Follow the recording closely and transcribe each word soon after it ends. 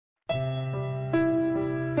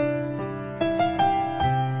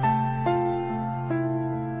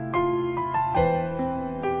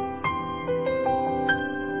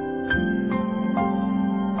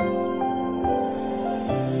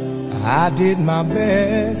I did my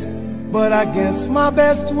best, but I guess my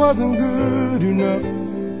best wasn't good enough.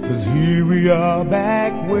 'Cause here we are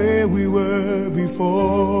back where we were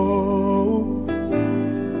before.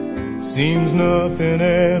 Seems nothing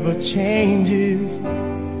ever changes.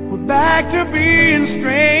 We're back to being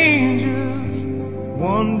strangers,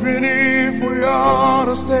 wondering if we ought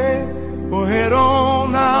to stay or head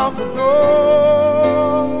on out the door.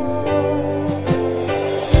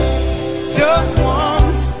 Just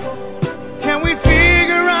once, can we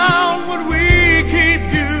figure out what we keep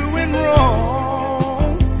doing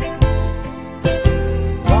wrong?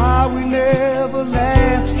 Why we never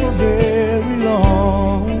last for very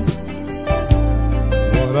long?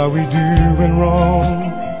 What are we doing wrong?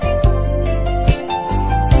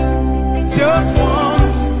 Just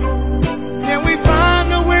once, can we find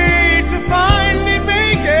a way to finally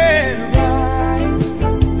make it right?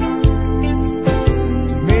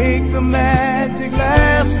 To make the magic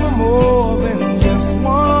last for more than just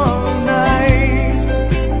one night.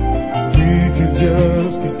 We could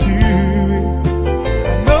just get to it.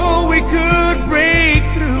 I know we could break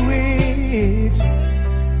through it.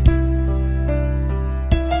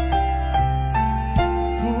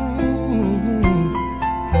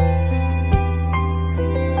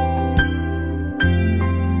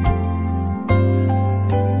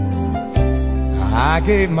 I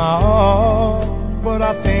gave my all, but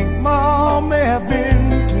I think my all may have been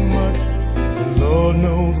too much. 'Cause Lord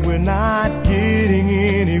knows we're not getting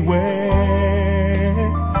anywhere.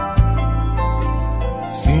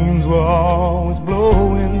 Seems we're always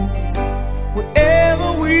blowing whatever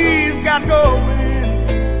we've got going,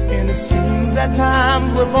 and it seems at times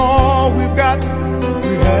with all we've got,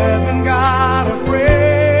 we haven't got a prayer.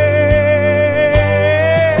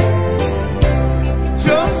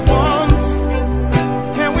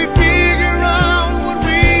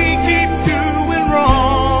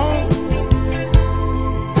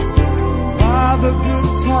 The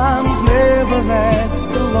good times never last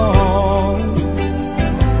for long.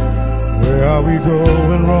 Where are we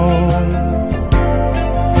going wrong?